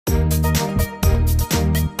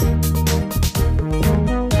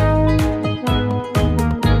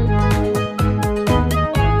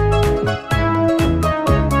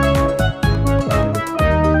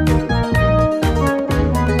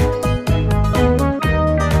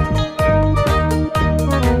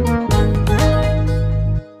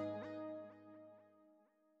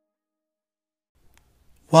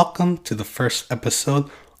Welcome to the first episode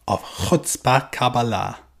of Chutzpah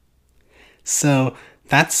Kabbalah. So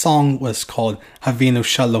that song was called Havinu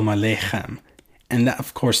Shalom Aleichem, and that,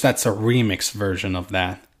 of course, that's a remix version of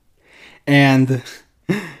that. And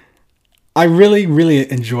I really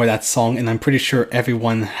enjoy that song, and I'm pretty sure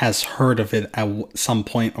everyone has heard of it at some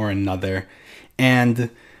point or another. And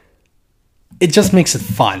it just makes it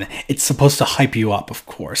fun. It's supposed to hype you up, of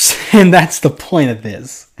course, and that's the point of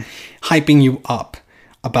this, hyping you up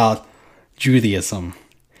about Judaism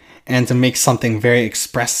and to make something very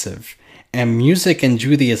expressive. And music and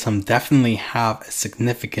Judaism definitely have a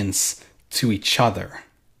significance to each other.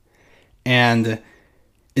 And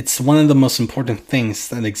it's one of the most important things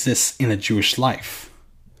that exists in a Jewish life.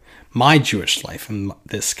 My Jewish life in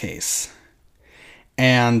this case.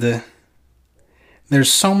 And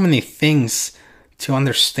there's so many things to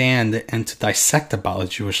understand and to dissect about a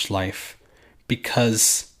Jewish life,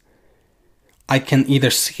 because I can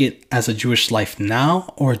either see it as a Jewish life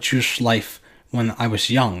now or a Jewish life when I was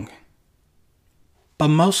young. But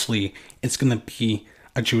mostly, it's going to be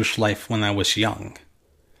a Jewish life when I was young.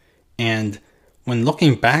 And when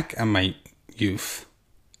looking back at my youth,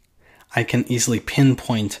 I can easily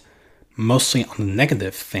pinpoint mostly on the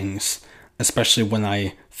negative things, especially when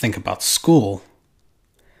I think about school.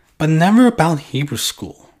 But never about Hebrew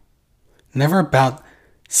school. Never about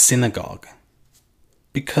synagogue.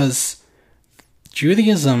 Because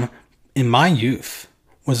Judaism in my youth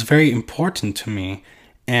was very important to me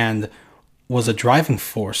and was a driving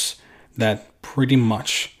force that pretty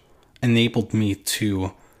much enabled me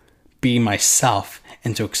to be myself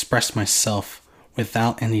and to express myself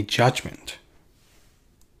without any judgment.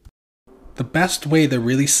 The best way to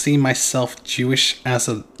really see myself Jewish as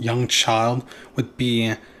a young child would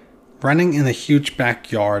be running in a huge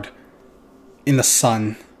backyard in the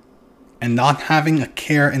sun and not having a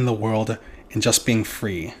care in the world and just being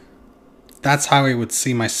free. That's how I would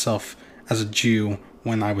see myself as a Jew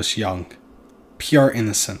when I was young. Pure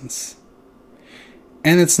innocence.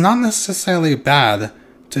 And it's not necessarily bad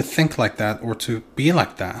to think like that or to be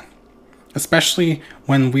like that. Especially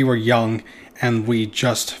when we were young and we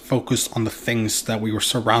just focused on the things that we were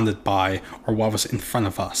surrounded by or what was in front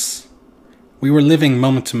of us. We were living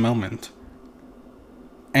moment to moment.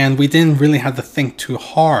 And we didn't really have to think too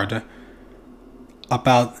hard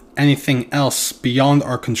about anything else beyond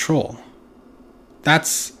our control.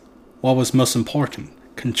 That's what was most important.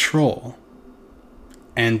 Control.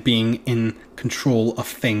 And being in control of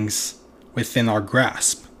things within our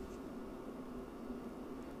grasp.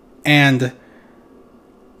 And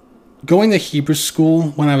going to Hebrew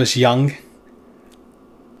school when I was young,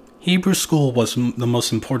 Hebrew school was the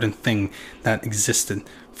most important thing that existed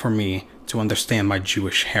for me to understand my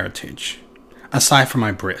Jewish heritage. Aside from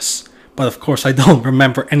my bris. But of course I don't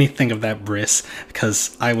remember anything of that bris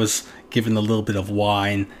because I was given a little bit of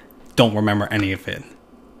wine. Don't remember any of it.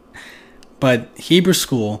 But Hebrew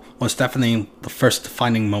school was definitely the first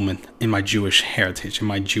defining moment in my Jewish heritage, in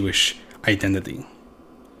my Jewish identity.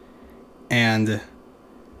 And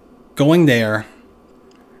going there,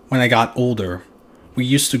 when I got older, we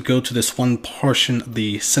used to go to this one portion of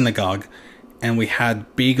the synagogue and we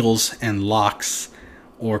had bagels and lox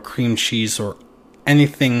or cream cheese or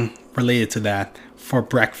anything related to that for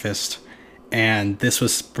breakfast. And this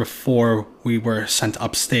was before we were sent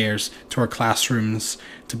upstairs to our classrooms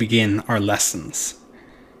to begin our lessons.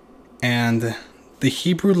 And the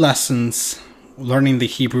Hebrew lessons, learning the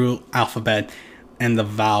Hebrew alphabet and the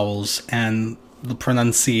vowels and the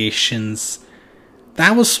pronunciations,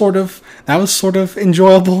 that was sort of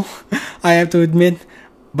enjoyable, I have to admit.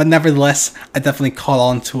 But nevertheless, I definitely caught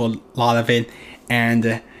on to a lot of it,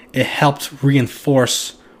 and it helped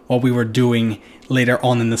reinforce what we were doing later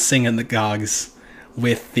on in the synagogues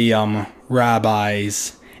with the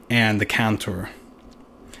rabbis and the cantor.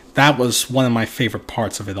 That was one of my favorite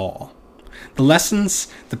parts of it all. The lessons,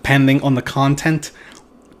 depending on the content,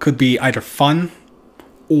 could be either fun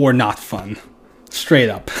or not fun. Straight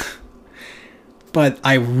up. But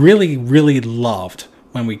I really loved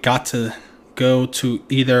when we got to go to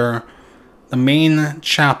either the main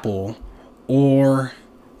chapel or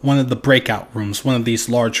one of the breakout rooms, one of these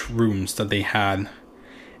large rooms that they had,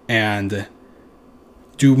 and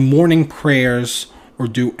do morning prayers or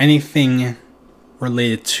do anything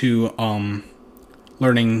related to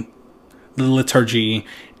learning the liturgy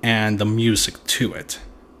and the music to it.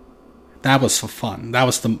 That was fun. That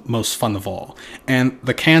was the most fun of all. And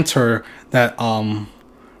the cantor that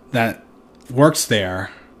works there,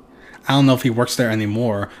 I don't know if he works there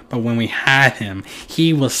anymore, but when we had him,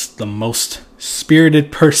 he was the most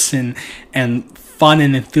spirited person and fun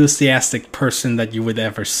and enthusiastic person that you would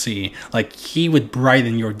ever see. Like, he would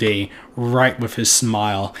brighten your day right with his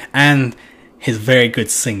smile and his very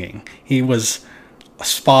good singing. He was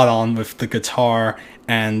spot on with the guitar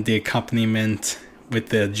and the accompaniment with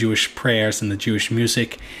the Jewish prayers and the Jewish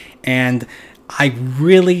music. And I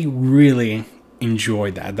really, really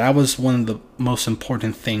enjoyed that. That was one of the most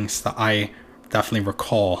important things that I definitely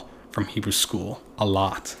recall from Hebrew school a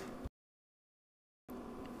lot.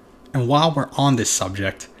 And while we're on this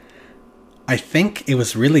subject, I think it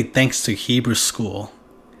was really thanks to Hebrew school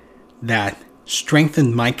that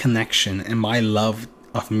strengthened my connection and my love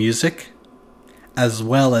of music, as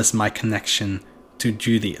well as my connection to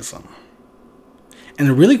Judaism. And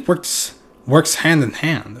it really works hand in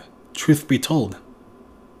hand, truth be told.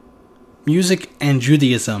 Music and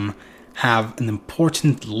Judaism have an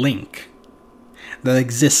important link that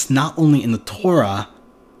exists not only in the Torah,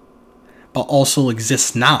 but also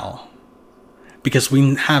exists now. Because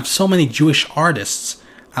we have so many Jewish artists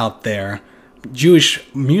out there, Jewish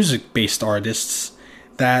music-based artists,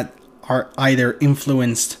 that are either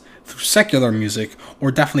influenced through secular music or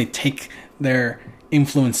definitely take their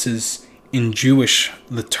influences in Jewish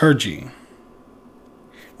liturgy,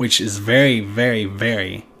 which is very, very,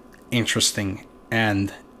 very interesting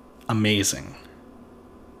and amazing.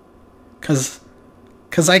 Because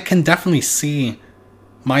I can definitely see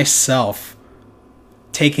myself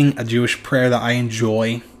taking a Jewish prayer that I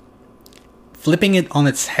enjoy, flipping it on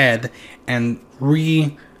its head, and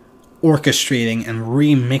re-orchestrating and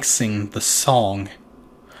remixing the song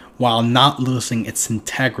while not losing its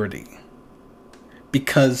integrity.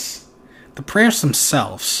 Because the prayers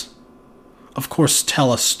themselves, of course,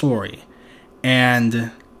 tell a story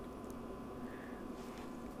and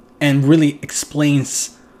really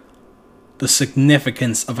explains the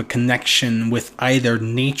significance of a connection with either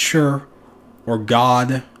nature or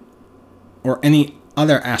God or any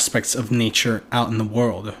other aspects of nature out in the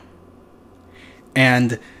world.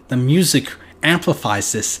 And the music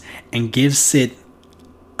amplifies this and gives it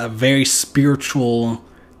a very spiritual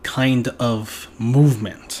kind of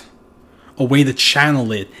movement, a way to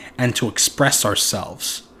channel it and to express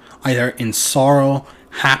ourselves, either in sorrow,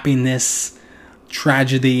 happiness,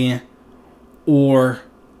 tragedy, or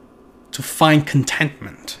to find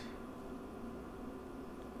contentment.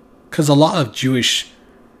 Because a lot of Jewish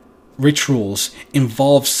rituals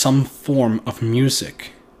involve some form of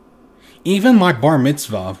music. Even my bar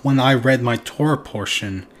mitzvah, when I read my Torah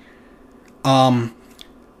portion, the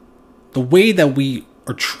way that we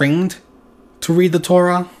are trained to read the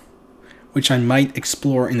Torah, which I might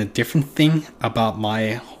explore in a different thing about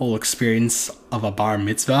my whole experience of a bar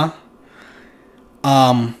mitzvah,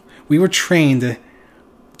 we were trained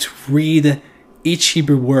to read each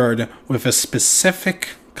Hebrew word with a specific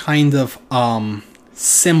kind of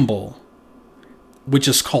symbol, which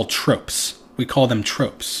is called tropes. We call them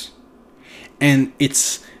tropes. And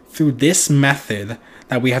it's through this method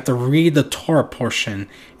that we have to read the Torah portion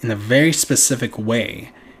in a very specific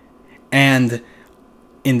way. And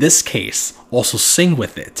in this case, also sing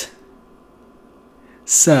with it.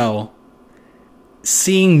 So,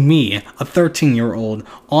 seeing me, a 13-year-old,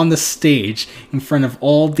 on the stage in front of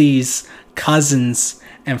all these cousins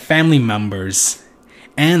and family members,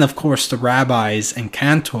 and of course the rabbis and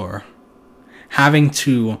cantor, having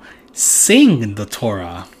to sing the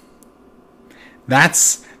Torah,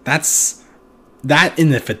 that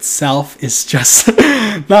in of itself is just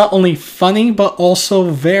not only funny, but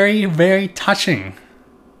also very, very touching.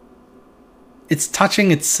 It's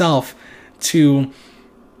touching itself to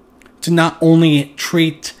not only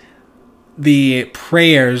treat the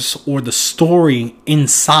prayers or the story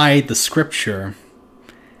inside the scripture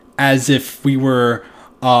as if we were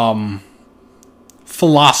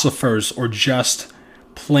philosophers or just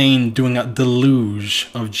plain doing a deluge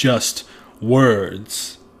of just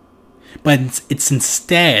words, but it's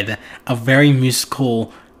instead a very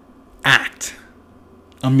musical act,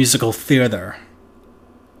 a musical theater,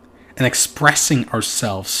 and expressing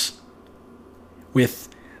ourselves with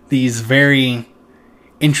these very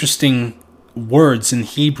interesting words in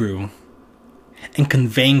Hebrew and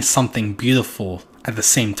conveying something beautiful at the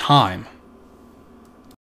same time.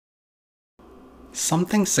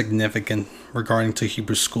 Something significant regarding to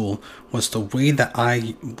Hebrew school was the way that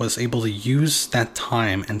I was able to use that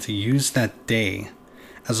time and to use that day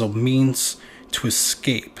as a means to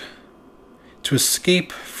escape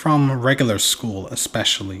from regular school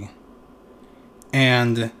especially,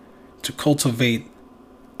 and to cultivate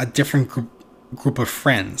a different group of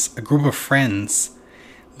friends, a group of friends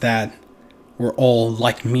that were all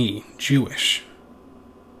like me, Jewish.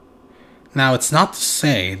 Now, it's not to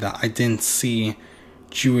say that I didn't see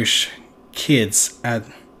Jewish kids at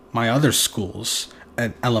my other schools,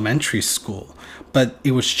 at elementary school, but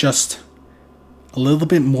it was just a little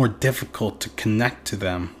bit more difficult to connect to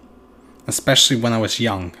them, especially when I was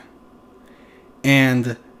young.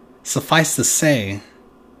 And suffice to say,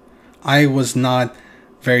 I was not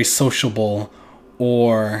very sociable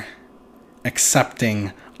or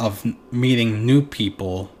accepting of meeting new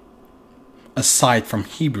people aside from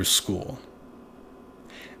Hebrew school.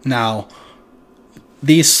 Now,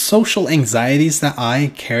 these social anxieties that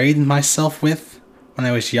I carried myself with when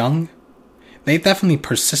I was young, they definitely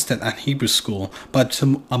persisted at Hebrew school, but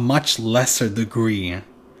to a much lesser degree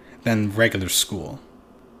than regular school.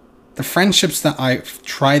 The friendships that I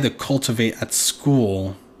tried to cultivate at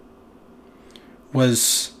school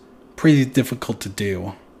was pretty difficult to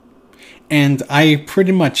do. And I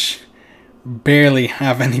pretty much barely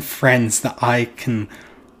have any friends that I can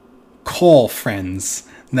call friends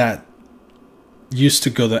that used to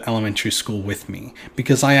go to elementary school with me,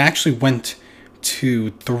 because I actually went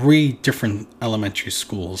to 3 different elementary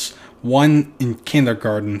schools, one in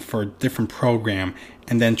kindergarten for a different program,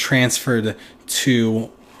 and then transferred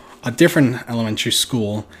to a different elementary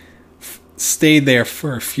school, stayed there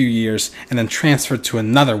for a few years, and then transferred to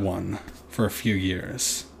another one for a few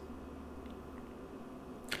years.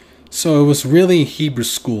 So it was really Hebrew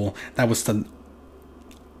school that was the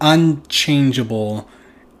unchangeable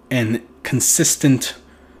and consistent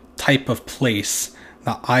type of place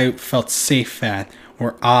that I felt safe at,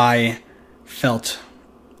 where I felt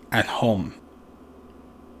at home.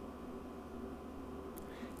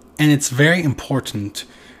 And it's very important,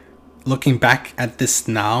 looking back at this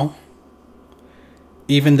now,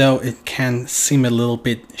 even though it can seem a little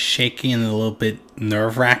bit shaky and a little bit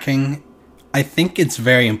nerve-wracking, I think it's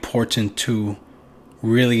very important to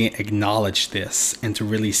really acknowledge this and to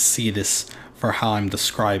really see this for how I'm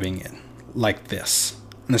describing it, like this.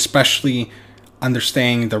 And especially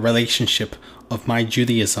understanding the relationship of my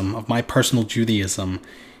Judaism, of my personal Judaism,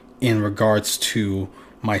 in regards to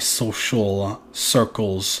my social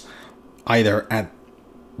circles, either at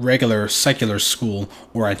regular secular school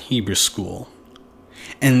or at Hebrew school.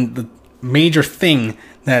 And the major thing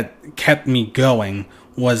that kept me going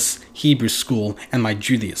was Hebrew school and my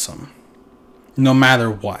Judaism. No matter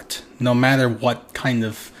what kind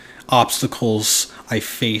of obstacles I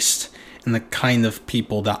faced and the kind of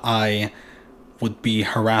people that I would be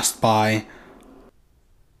harassed by.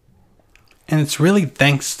 And it's really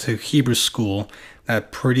thanks to Hebrew school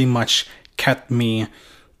that pretty much kept me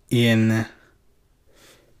in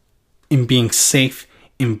being safe,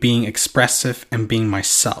 in being expressive, and being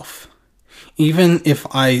myself. Even if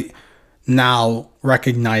I now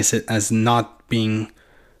recognize it as not being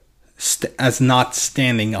as not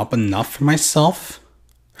standing up enough for myself,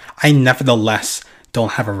 I nevertheless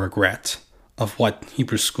don't have a regret of what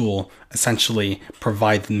Hebrew school essentially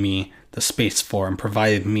provided me the space for, and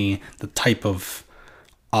provided me the type of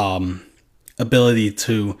ability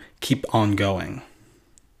to keep on going.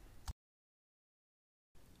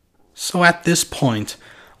 So at this point,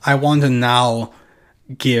 I want to now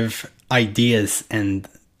give ideas and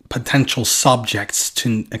potential subjects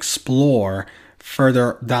to explore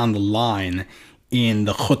further down the line in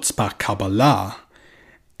the Chutzpah Kabbalah,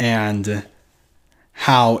 and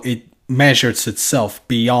how it measures itself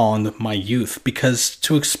beyond my youth. Because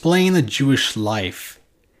to explain a Jewish life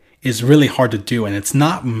is really hard to do, and it's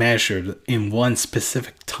not measured in one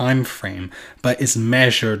specific time frame, but is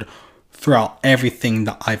measured throughout everything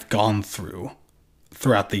that I've gone through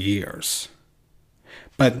throughout the years.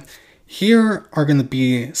 But here are going to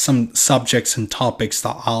be some subjects and topics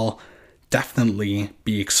that I'll definitely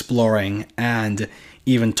be exploring and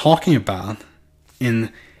even talking about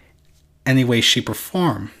in any way, shape, or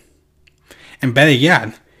form. And better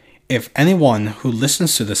yet, if anyone who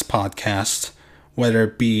listens to this podcast, whether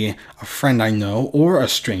it be a friend I know or a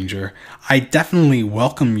stranger, I definitely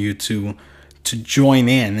welcome you to join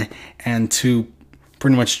in and to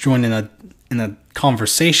pretty much join in a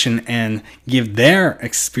conversation and give their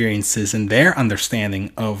experiences and their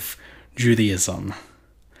understanding of Judaism.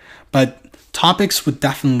 But topics would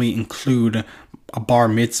definitely include a bar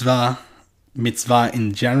mitzvah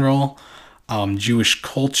in general, Jewish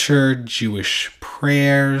culture, Jewish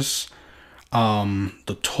prayers,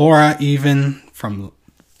 the Torah, even from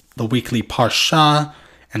the weekly Parsha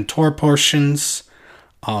and Torah portions,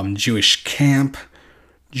 Jewish camp,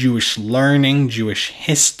 Jewish learning, Jewish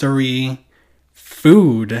history,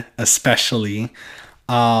 food especially,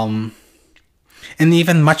 and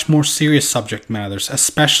even much more serious subject matters,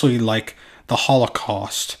 especially like the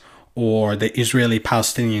Holocaust or the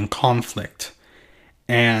Israeli-Palestinian conflict,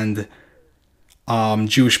 and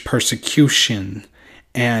Jewish persecution,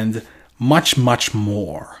 and much, much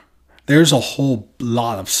more. There's a whole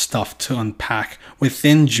lot of stuff to unpack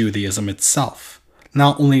within Judaism itself,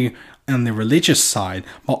 not only on the religious side,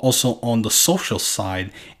 but also on the social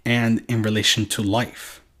side and in relation to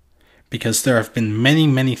life. Because there have been many,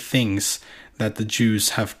 many things that the Jews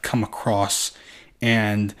have come across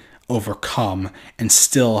and overcome and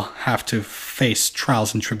still have to face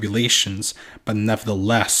trials and tribulations, but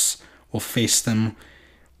nevertheless will face them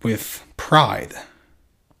with pride.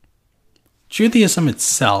 Judaism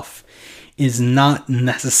itself is not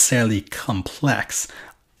necessarily complex,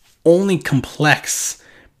 only complex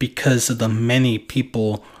because of the many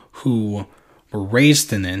people who were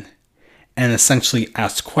raised in it and essentially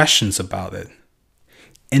asked questions about it.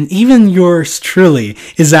 And even yours truly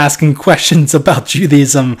is asking questions about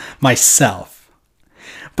Judaism myself.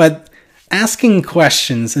 But asking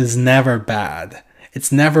questions is never bad.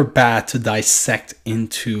 It's never bad to dissect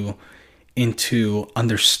into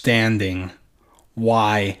understanding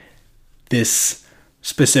why this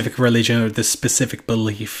specific religion or this specific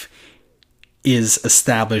belief is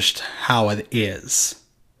established how it is.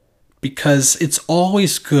 Because it's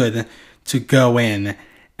always good to go in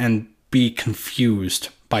and be confused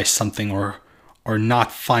by something or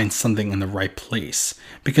not find something in the right place.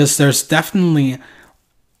 Because there's definitely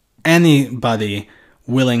anybody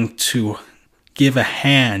willing to give a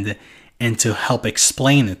hand and to help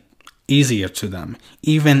explain it easier to them,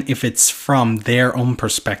 even if it's from their own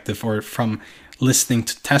perspective or from listening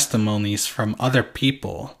to testimonies from other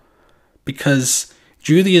people. Because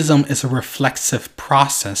Judaism is a reflexive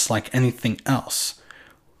process like anything else.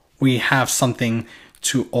 We have something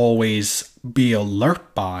to always be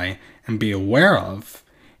alert by and be aware of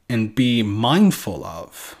and be mindful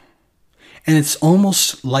of. And it's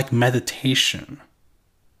almost like meditation.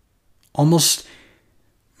 Almost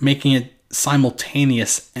making it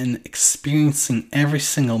simultaneous and experiencing every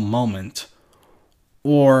single moment,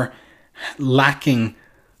 or lacking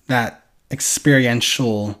that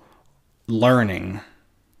experiential learning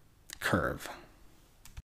curve.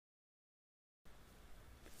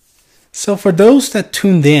 So for those that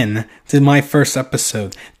tuned in to my first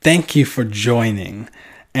episode, thank you for joining.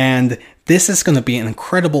 And this is going to be an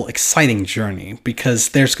incredible, exciting journey because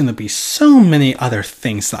there's going to be so many other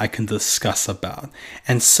things that I can discuss about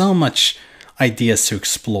and so much ideas to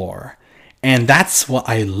explore. And that's what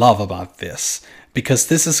I love about this, because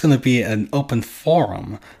this is going to be an open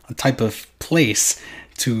forum, a type of place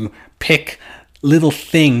to pick little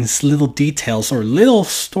things, little details, or little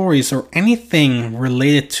stories, or anything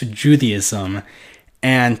related to Judaism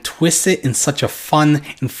and twist it in such a fun,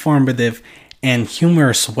 informative, and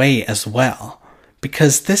humorous way as well.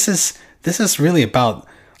 Because this is really about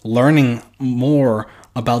learning more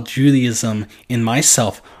about Judaism in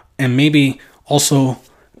myself, and maybe also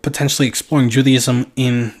potentially exploring Judaism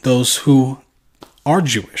in those who are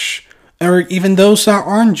Jewish, or even those that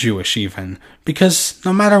aren't Jewish even. Because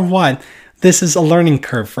no matter what, this is a learning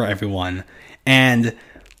curve for everyone, and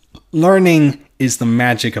learning is the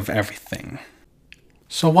magic of everything.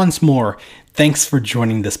 So once more, thanks for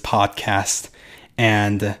joining this podcast,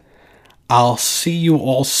 and I'll see you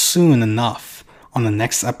all soon enough on the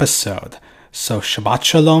next episode. So Shabbat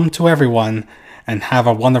Shalom to everyone, and have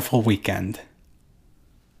a wonderful weekend.